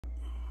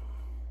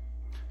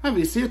Hi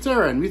VC, it's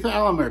Aaron, Mitha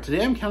Alamir.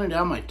 Today I'm counting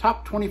down my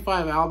top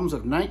 25 albums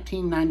of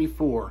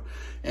 1994.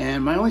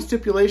 And my only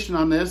stipulation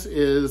on this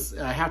is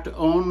I have to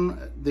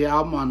own the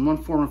album on one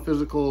form of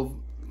physical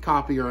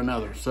copy or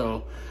another.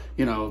 So,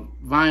 you know,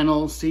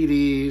 vinyl,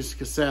 CDs,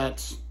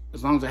 cassettes,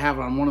 as long as I have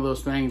it on one of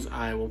those things,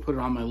 I will put it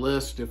on my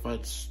list if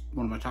it's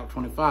one of my top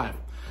 25.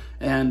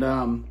 And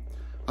I'll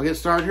get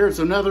started here. It's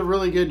another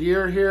really good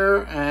year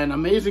here. And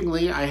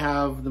amazingly, I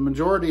have the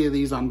majority of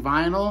these on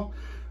vinyl.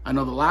 I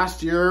know the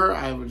last year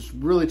I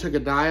really took a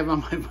dive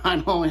on my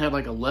vinyl. I only had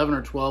like 11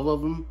 or 12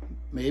 of them,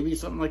 maybe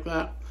something like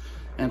that.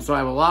 And so I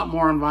have a lot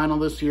more on vinyl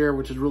this year,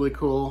 which is really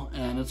cool.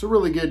 And it's a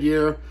really good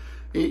year.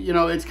 You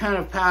know, it's kind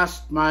of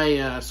past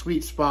my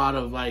sweet spot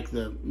of like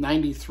the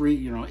 93,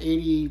 you know,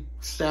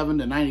 87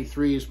 to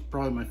 93 is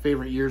probably my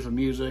favorite years of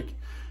music.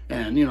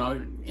 And, you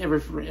know,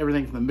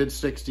 everything from the mid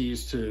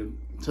 60s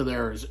to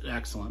there is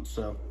excellent.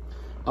 So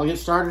I'll get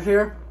started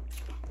here.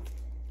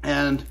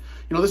 And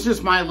you know, this is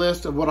just my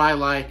list of what I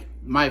like,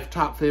 my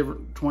top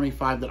favorite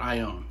 25 that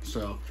I own.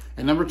 So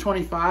at number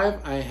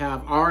 25, I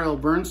have R.L.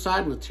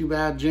 Burnside with Too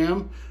Bad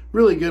Jim.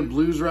 Really good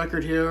blues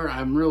record here.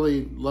 I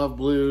really love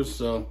blues.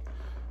 So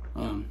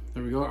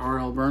there we go,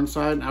 R.L.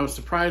 Burnside. I was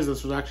surprised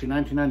this was actually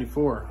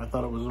 1994. I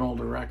thought it was an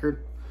older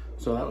record.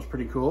 So that was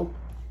pretty cool.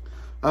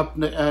 Up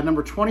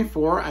number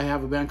 24, I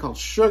have a band called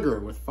Sugar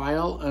with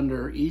File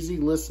Under Easy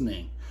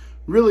Listening.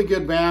 Really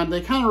good band.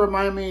 They kind of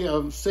remind me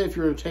of, say, if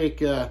you were to take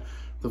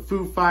the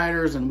Foo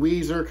Fighters and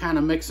Weezer, kind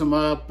of mix them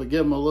up, but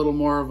give them a little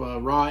more of a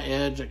raw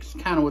edge. It's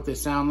kind of what they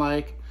sound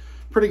like.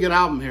 Pretty good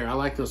album here. I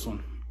like this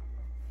one.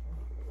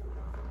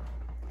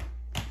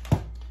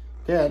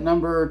 Okay, at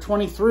number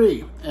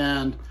 23,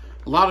 and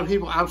a lot of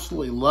people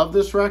absolutely love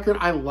this record.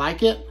 I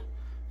like it,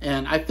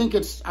 and I don't think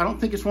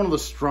it's one of the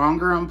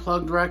stronger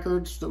Unplugged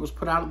records that was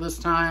put out at this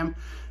time,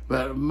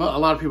 but a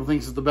lot of people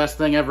think it's the best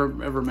thing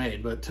ever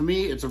made. But to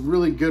me, it's a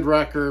really good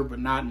record, but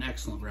not an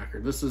excellent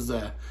record. This is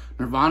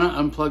Nirvana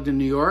Unplugged in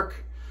New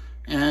York.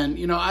 And,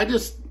 you know,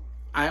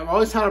 I've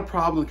always had a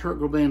problem with Kurt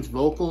Cobain's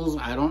vocals.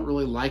 I don't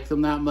really like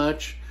them that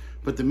much,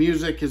 but the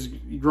music has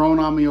grown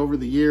on me over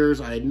the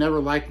years. I had never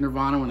liked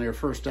Nirvana when they were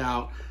first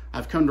out.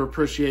 I've come to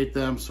appreciate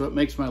them, so it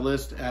makes my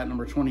list at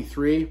number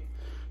 23. You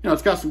know,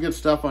 it's got some good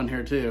stuff on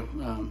here, too.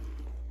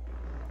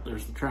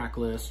 There's the track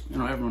list. You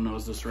know, everyone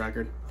knows this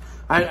record.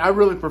 I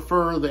really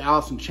prefer the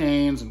Alice in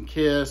Chains and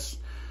Kiss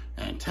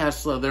and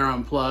Tesla. They're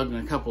Unplugged,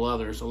 and a couple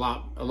others. A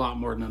lot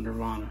more than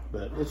Nirvana,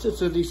 but it's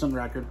a decent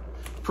record.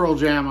 Pearl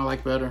Jam I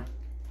like better.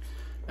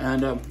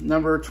 And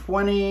number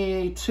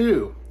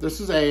 22.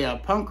 This is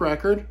a punk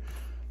record.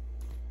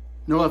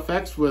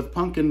 NoFX with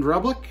Punk in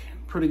Drublic.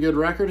 Pretty good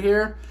record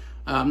here.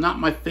 Not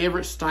my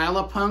favorite style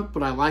of punk,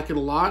 but I like it a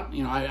lot.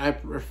 You know, I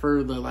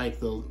prefer the late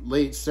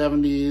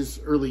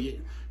 70s,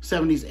 early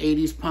 70s,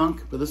 80s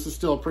punk, but this is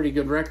still a pretty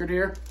good record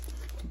here.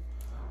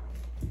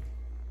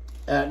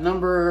 At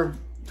number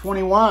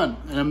 21,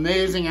 an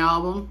amazing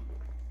album.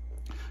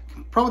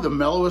 Probably the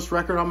mellowest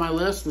record on my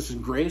list. This is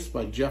Grace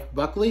by Jeff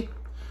Buckley.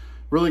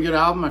 Really good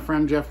album. My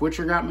friend Jeff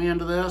Witcher got me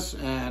into this,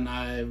 and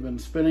I've been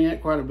spinning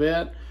it quite a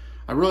bit.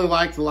 I really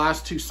like the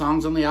last two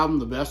songs on the album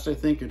the best, I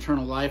think,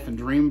 Eternal Life and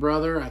Dream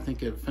Brother. I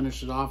think it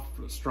finished it off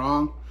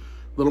strong.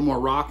 A little more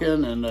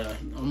rocking and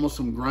almost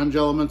some grunge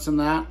elements in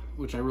that,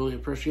 which I really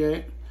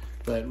appreciate.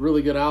 But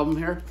really good album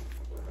here.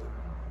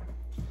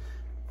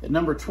 At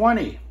number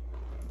 20,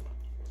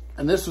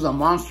 and this was a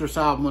monstrous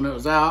album when it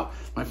was out.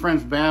 My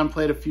friend's band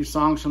played a few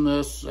songs from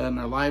this, and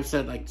their live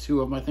set, like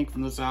 2 of them, I think,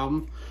 from this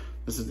album.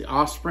 This is The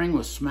Offspring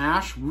with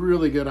Smash.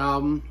 Really good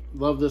album.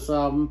 Love this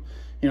album.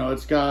 You know,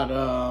 it's got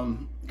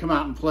Come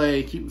Out and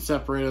Play, Keep Them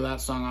Separated, that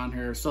song on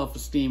here.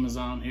 Self-Esteem is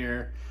on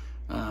here.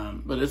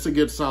 But it's a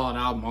good, solid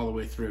album all the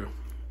way through.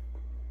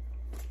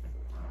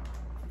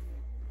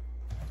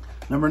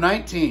 Number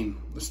 19,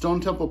 the Stone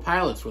Temple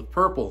Pilots with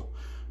Purple.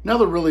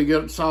 Another really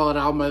good, solid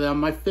album by them.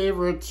 My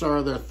favorites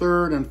are their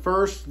third and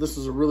first. This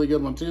is a really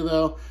good one too,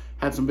 though.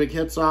 Had some big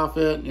hits off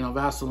it. You know,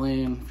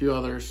 Vaseline, a few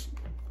others.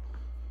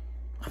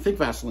 I think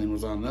Vaseline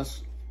was on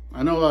this.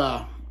 I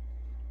know,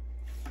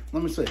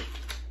 let me see.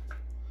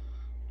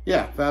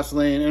 Yeah,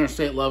 Vaseline,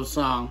 Interstate Love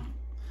Song.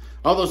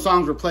 All those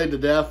songs were played to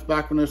death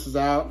back when this was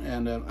out.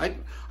 And I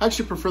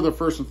actually prefer the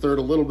first and third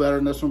a little better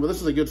than this one, but this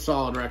is a good,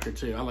 solid record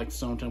too. I like the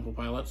Stone Temple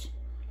Pilots.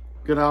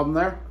 Good album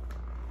there.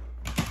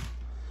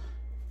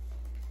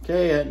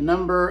 Okay, at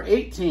number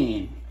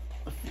 18,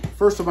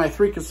 first of my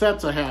 3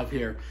 cassettes I have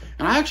here.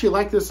 And I actually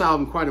like this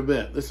album quite a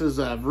bit. This is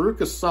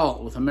Veruca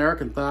Salt with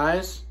American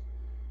Thighs.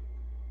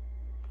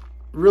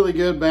 Really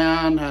good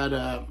band. Had,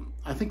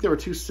 I think there were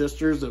 2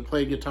 sisters that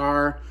played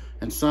guitar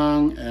and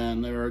sung,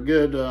 and they were a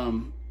good,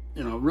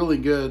 you know, really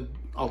good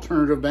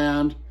alternative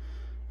band.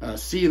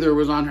 Seether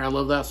was on here. I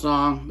love that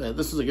song.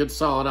 This is a good,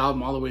 solid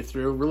album all the way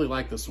through. Really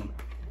like this one.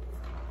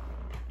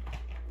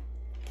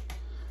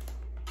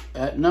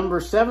 At number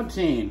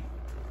 17,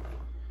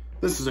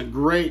 this is a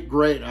great,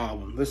 great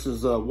album. This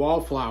is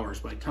Wallflowers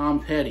by Tom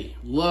Petty.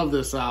 Love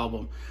this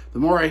album. The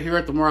more I hear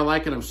it, the more I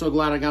like it. I'm so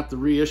glad I got the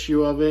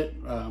reissue of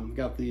it.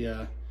 Got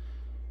the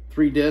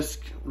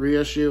 3-disc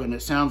reissue, and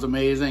it sounds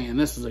amazing, and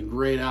this is a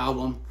great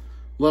album.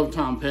 Love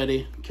Tom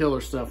Petty,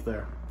 killer stuff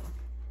there.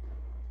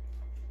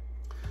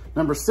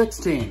 Number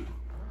 16,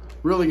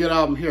 really good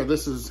album here.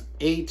 This is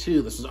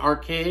A2, this is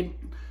Arcade,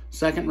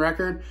 second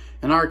record.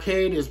 And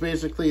Arcade is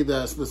basically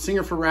the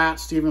singer for Rat,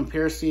 Stephen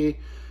Pearcy.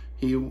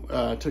 He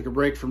took a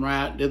break from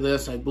Rat, did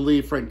this. I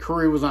believe Fred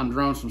Coury was on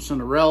drums from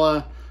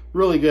Cinderella.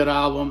 Really good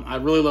album. I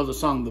really love the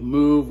song The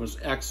Move, was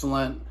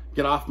excellent.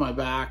 Get Off My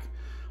Back.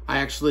 I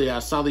actually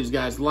saw these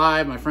guys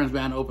live. My friend's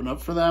band opened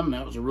up for them.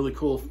 That was a really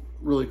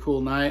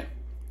cool night.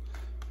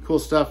 Cool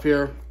stuff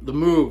here. The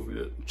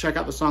Move. Check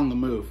out the song The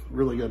Move.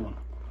 Really good one.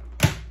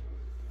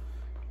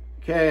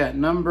 Okay, at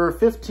number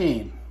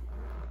 15.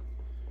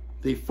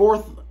 The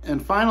fourth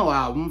and final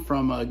album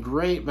from a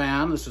great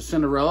band. This is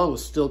Cinderella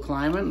with Still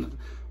Climbing.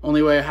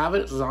 Only Way I Have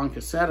It is on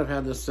cassette. I've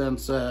had this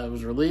since it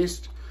was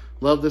released.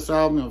 Love this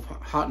album of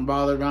Hot and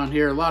Bothered on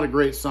here. A lot of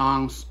great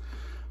songs.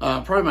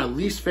 Probably my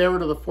least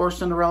favorite of the four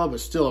Cinderella, but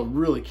still a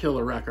really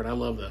killer record. I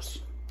love this.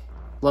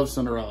 Love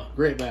Cinderella.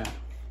 Great band.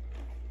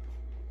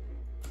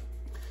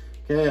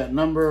 Okay, at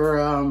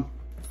number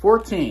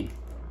 14.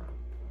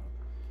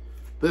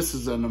 This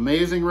is an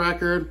amazing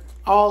record.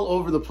 All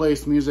over the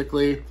place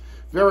musically.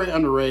 Very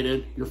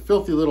underrated. Your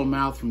Filthy Little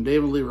Mouth from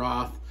David Lee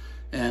Roth.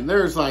 And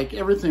there's like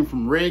everything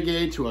from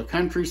reggae to a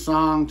country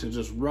song to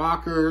just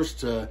rockers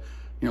to,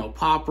 you know,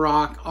 pop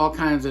rock, all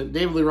kinds of.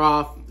 David Lee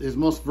Roth, his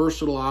most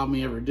versatile album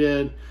he ever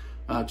did.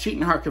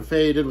 Cheating Heart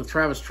Cafe he did with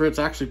Travis Tritt's,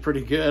 actually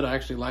pretty good. I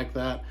actually like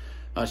that.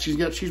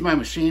 She's My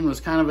Machine was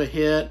kind of a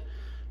hit.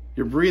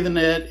 You're Breathing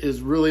It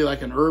is really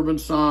like an urban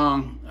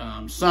song.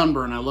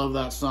 Sunburn, I love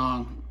that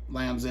song.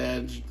 Land's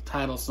Edge,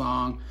 title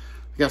song.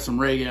 Got some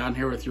reggae on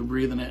here with You're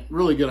Breathing It.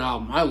 Really good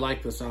album. I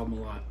like this album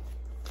a lot.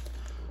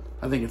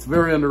 I think it's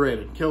very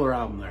underrated. Killer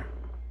album there.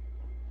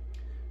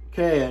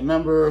 Okay, at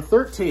number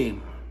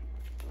 13.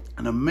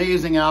 An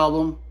amazing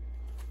album.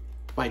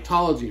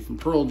 Vitalogy from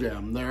Pearl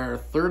Jam. Their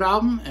third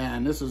album,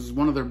 and this is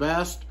one of their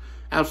best.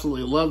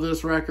 Absolutely love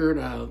this record.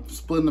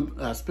 Spin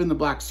the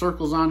Black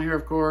Circles on here,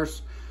 of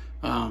course.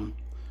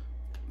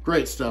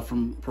 Great stuff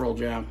from Pearl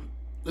Jam.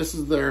 This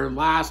is their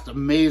last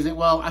amazing,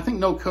 well, I think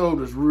No Code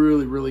was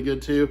really, really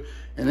good too.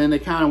 And then they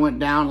kind of went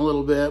down a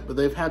little bit, but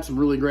they've had some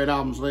really great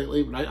albums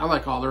lately. But I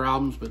like all their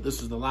albums, but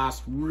this is the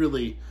last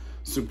really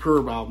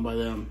superb album by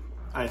them,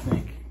 I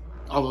think.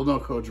 Although No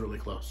Code's really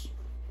close.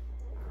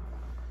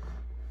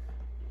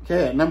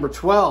 Okay, at number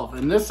 12,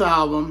 and this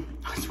album,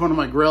 it's one of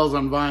my grails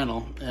on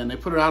vinyl, and they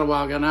put it out a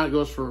while ago. Now it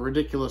goes for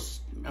ridiculous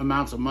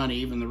amounts of money,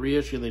 even the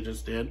reissue they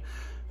just did.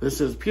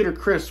 This is Peter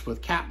Criss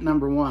with Cat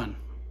Number 1.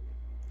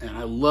 And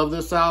I love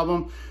this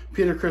album.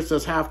 Peter Criss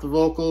does half the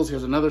vocals. He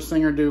has another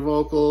singer do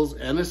vocals.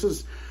 And this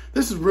is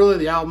really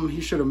the album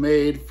he should have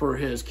made for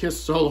his Kiss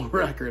solo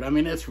record. I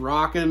mean, it's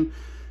rocking.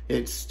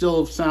 It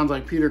still sounds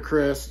like Peter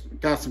Criss.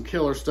 Got some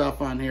killer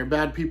stuff on here.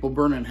 Bad People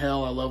Burn in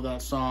Hell. I love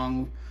that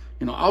song.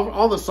 You know,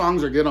 all the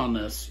songs are good on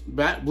this.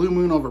 Blue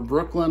Moon Over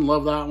Brooklyn.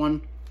 Love that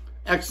one.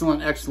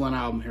 Excellent, excellent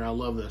album here. I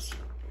love this.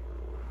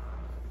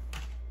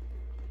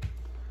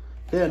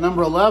 Okay, at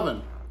number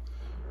 11.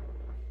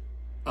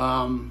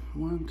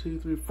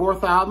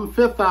 Fourth album,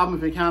 fifth album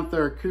if you count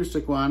their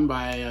acoustic one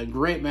by a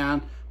great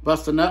man,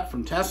 Bust a Nut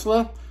from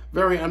Tesla.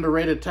 Very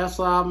underrated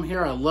Tesla album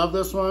here. I love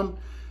this one.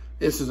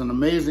 This is an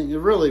amazing,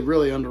 really,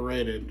 really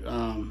underrated.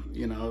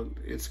 You know,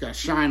 it's got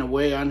Shine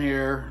Away on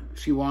here.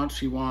 She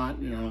Want,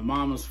 you know,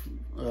 Mama's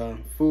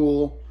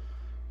Fool.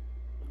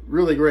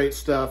 Really great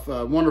stuff.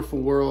 Wonderful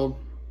World.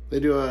 They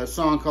do a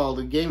song called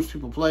The Games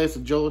People Play. It's a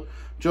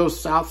Joe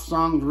South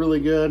song, really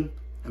good.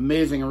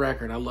 Amazing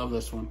record. I love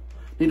this one.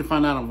 Need to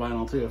find out on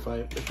vinyl too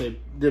if they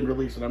did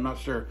release it. I'm not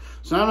sure.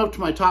 So now I'm up to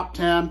my top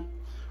 10.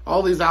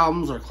 All these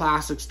albums are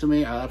classics to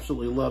me. I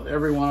absolutely love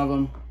every one of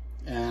them.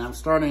 And I'm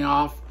starting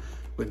off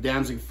with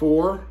Danzig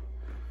 4.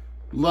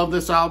 Love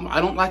this album. I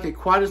don't like it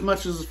quite as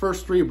much as the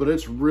first three, but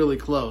it's really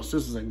close.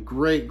 This is a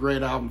great,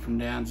 great album from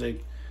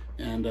Danzig.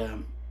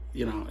 And,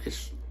 you know,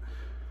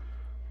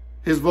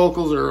 his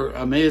vocals are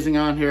amazing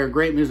on here.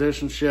 Great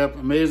musicianship,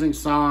 amazing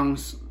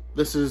songs.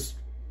 This is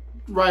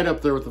right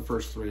up there with the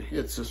first three.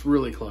 It's just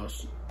really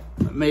close.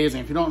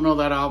 Amazing. If you don't know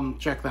that album,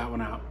 check that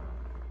one out.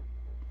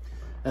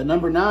 At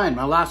number 9,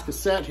 my last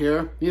cassette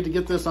here. Need to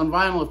get this on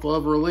vinyl if they'll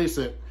ever release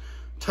it.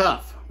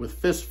 Tough with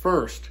Fist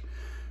First.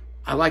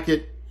 I like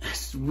it.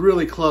 It's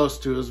really close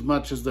to as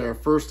much as their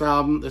first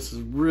album. This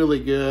is really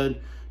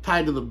good.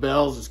 Tied to the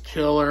Bells is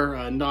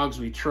killer. Dogs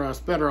We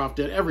Trust, Better Off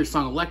Dead. Every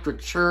song. Electric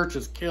Church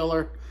is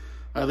killer.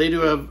 They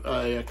do have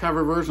a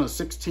cover version of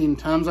 16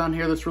 Tons on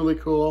here that's really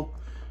cool.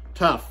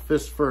 Tough,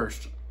 Fist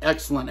First.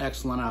 Excellent,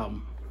 excellent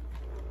album.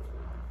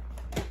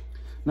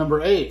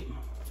 Number 8.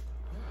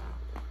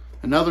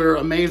 Another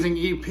amazing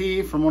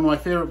EP from one of my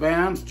favorite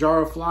bands,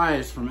 Jar of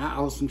Flies from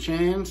Alice in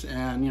Chains.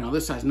 And, you know,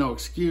 this has No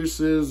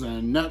Excuses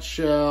and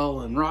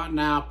Nutshell and Rotten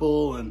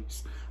Apple and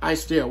I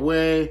Stay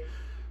Away.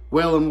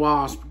 Whale and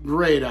Wasp,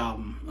 great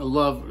album. I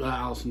love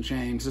Alice in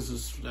Chains. This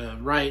is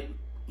right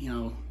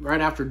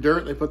after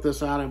Dirt they put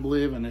this out, I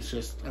believe, and it's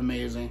just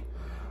amazing.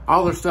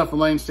 All their stuff with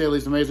Layne Staley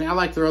is amazing. I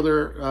like their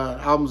other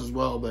albums as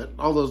well, but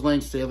all those Layne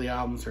Staley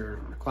albums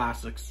are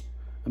classics.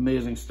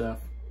 Amazing stuff.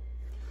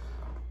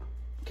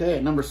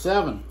 Okay, number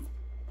 7.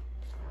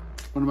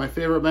 One of my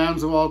favorite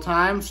bands of all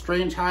time,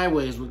 Strange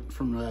Highways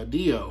from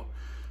Dio.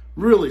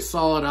 Really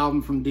solid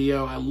album from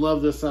Dio. I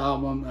love this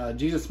album.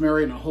 Jesus,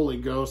 Mary, and the Holy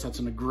Ghost. That's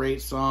a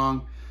great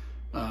song.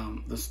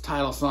 This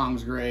title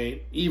song's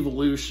great.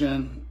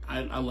 Evolution.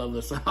 I love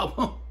this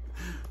album.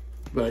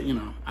 But, you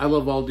know, I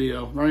love all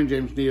Dio. Ronnie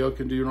James Dio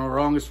can do no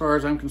wrong as far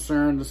as I'm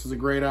concerned. This is a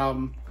great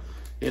album.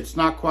 It's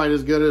not quite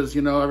as good as,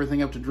 you know,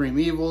 everything up to Dream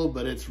Evil,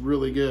 but it's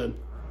really good.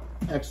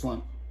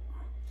 Excellent.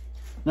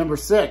 Number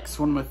 6,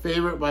 one of my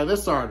favorite by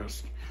this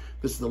artist.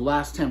 This is The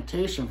Last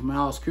Temptation from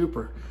Alice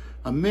Cooper.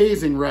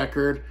 Amazing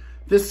record.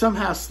 This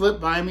somehow slipped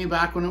by me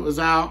back when it was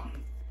out.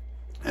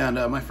 And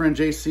my friend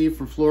JC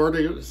from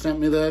Florida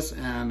sent me this,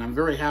 and I'm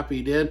very happy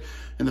he did.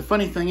 And the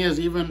funny thing is,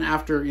 even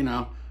after, you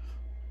know,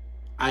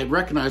 I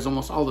recognize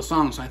almost all the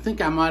songs. I think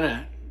I might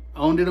have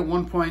owned it at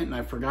one point and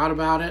I forgot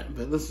about it,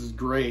 but this is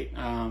great.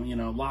 You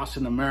know, Lost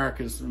in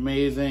America is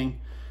amazing.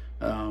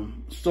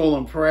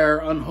 Stolen Prayer,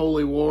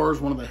 Unholy Wars,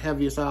 one of the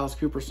heaviest Alice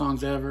Cooper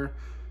songs ever.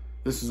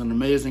 This is an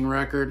amazing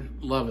record.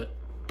 Love it.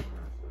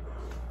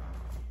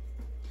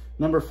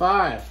 Number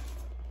 5,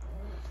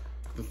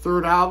 the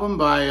third album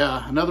by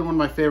another one of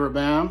my favorite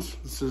bands.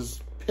 This is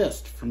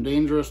Pissed from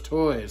Dangerous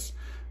Toys.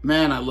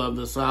 Man, I love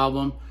this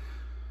album.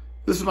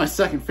 This is my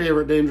second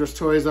favorite Dangerous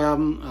Toys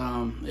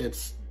album.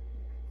 It's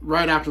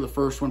right after the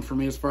first one for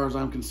me as far as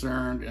I'm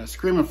concerned.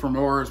 Screaming for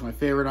More is my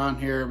favorite on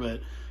here, but,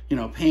 you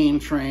know, Pain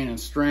Train and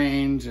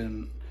Strange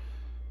and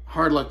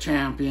Hard Luck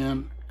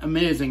Champion.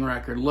 Amazing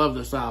record. Love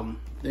this album.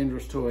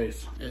 Dangerous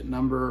Toys at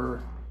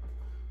number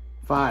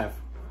 5.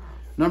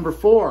 Number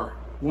 4,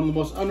 one of the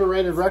most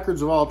underrated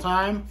records of all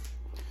time.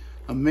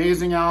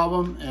 Amazing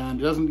album, and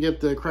doesn't get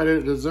the credit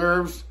it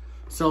deserves.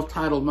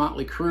 Self-titled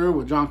Motley Crue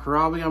with John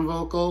Corabi on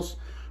vocals.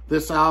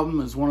 This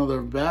album is one of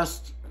their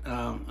best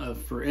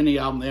for any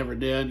album they ever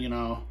did. You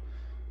know,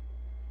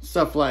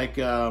 stuff like,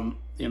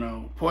 you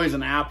know,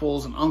 Poison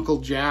Apples and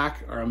Uncle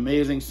Jack are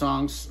amazing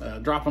songs.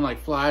 Dropping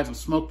Like Flies and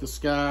Smoke the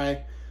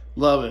Sky.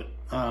 Love it.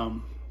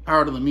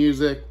 Power to the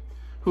Music.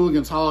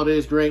 Hooligan's Holiday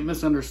is great.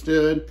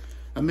 Misunderstood.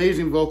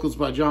 Amazing vocals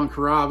by John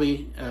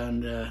Corabi,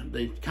 and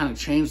they kind of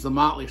changed the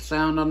Motley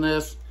sound on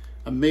this.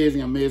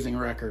 Amazing, amazing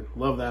record.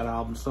 Love that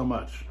album so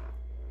much.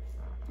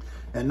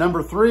 And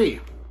number 3,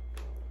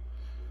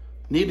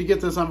 need to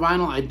get this on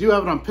vinyl. I do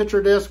have it on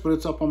picture disc, but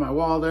it's up on my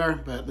wall there.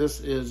 But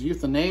this is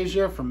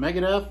Euthanasia from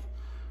Megadeth.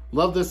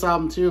 Love this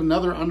album too.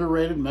 Another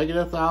underrated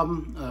Megadeth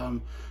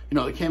album. You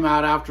know, it came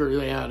out after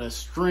they had a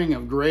string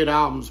of great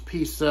albums.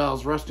 Peace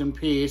Sells, Rest in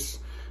Peace,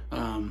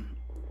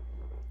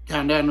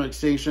 Countdown to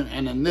Extinction,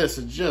 and then this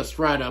is just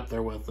right up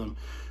there with them.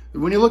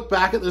 When you look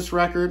back at this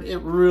record, it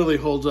really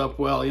holds up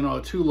well. You know,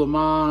 To Le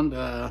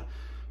Monde,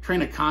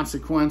 Train of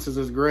Consequences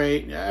is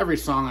great. Yeah, every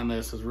song on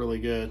this is really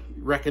good.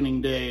 Reckoning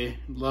Day, I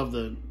love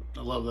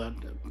that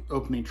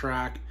opening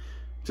track.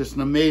 Just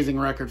an amazing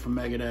record from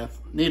Megadeth.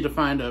 Need to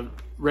find a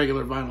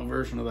regular vinyl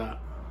version of that.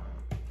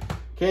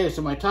 Okay,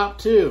 so my top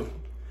 2,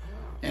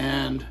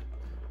 and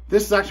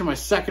this is actually my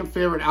second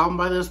favorite album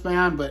by this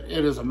band, but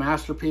it is a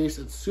masterpiece.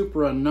 It's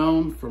Super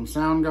Unknown from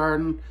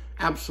Soundgarden.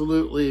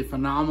 Absolutely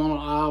phenomenal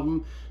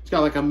album. It's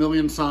got like 1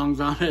 million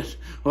songs on it.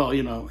 Well,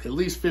 you know, at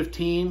least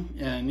 15.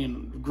 And, you know,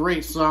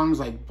 great songs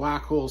like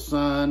Black Hole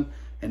Sun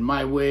and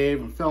My Wave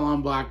and Fell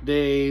on Black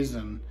Days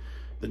and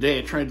The Day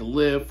I Tried to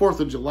Live, 4th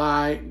of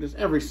July. Just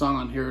every song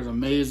on here is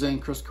amazing.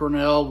 Chris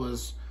Cornell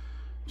was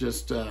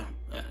just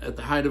at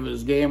the height of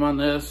his game on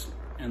this.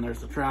 And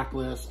there's the track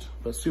list.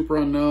 But Super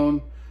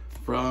Unknown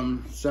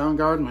from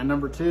Soundgarden, my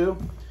number 2,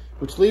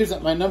 which leaves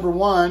at my number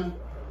 1.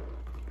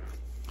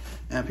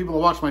 And people who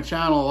watch my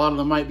channel, a lot of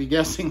them might be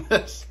guessing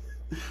this.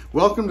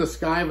 Welcome to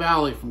Sky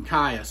Valley from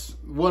Kyuss.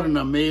 What an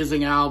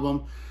amazing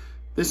album.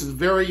 This is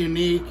very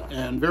unique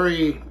and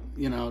very,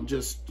 you know,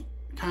 just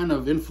kind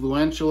of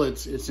influential.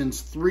 It's in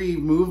 3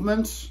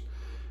 movements.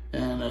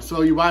 And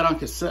so you buy it on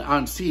cassette,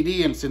 on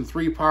CD, and it's in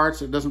 3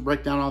 parts. It doesn't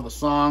break down all the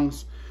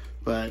songs,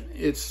 but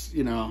it's,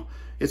 you know,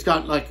 it's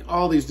got like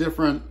all these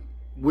different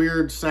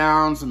weird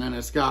sounds, and then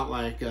it's got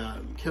like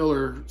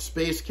Killer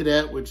Space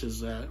Cadet, which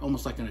is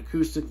almost like an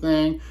acoustic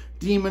thing.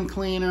 Demon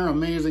Cleaner,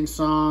 amazing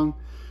song.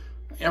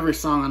 Every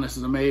song on this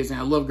is amazing.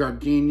 I love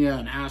Gardenia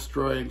and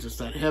Asteroid, just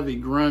that heavy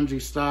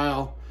grungy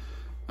style.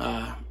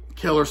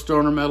 Killer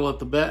stoner metal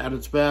at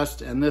its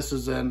best, and this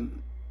is a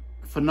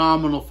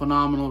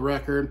phenomenal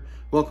record.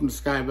 Welcome to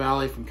Sky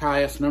Valley from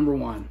Kyuss, number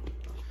 1.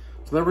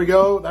 So there we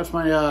go. That's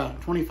my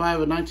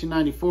 25 of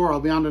 1994. I'll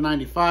be on to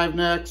 95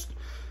 next.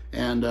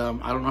 And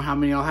I don't know how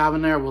many I'll have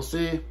in there. We'll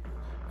see.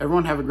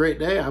 Everyone have a great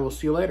day. I will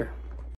see you later.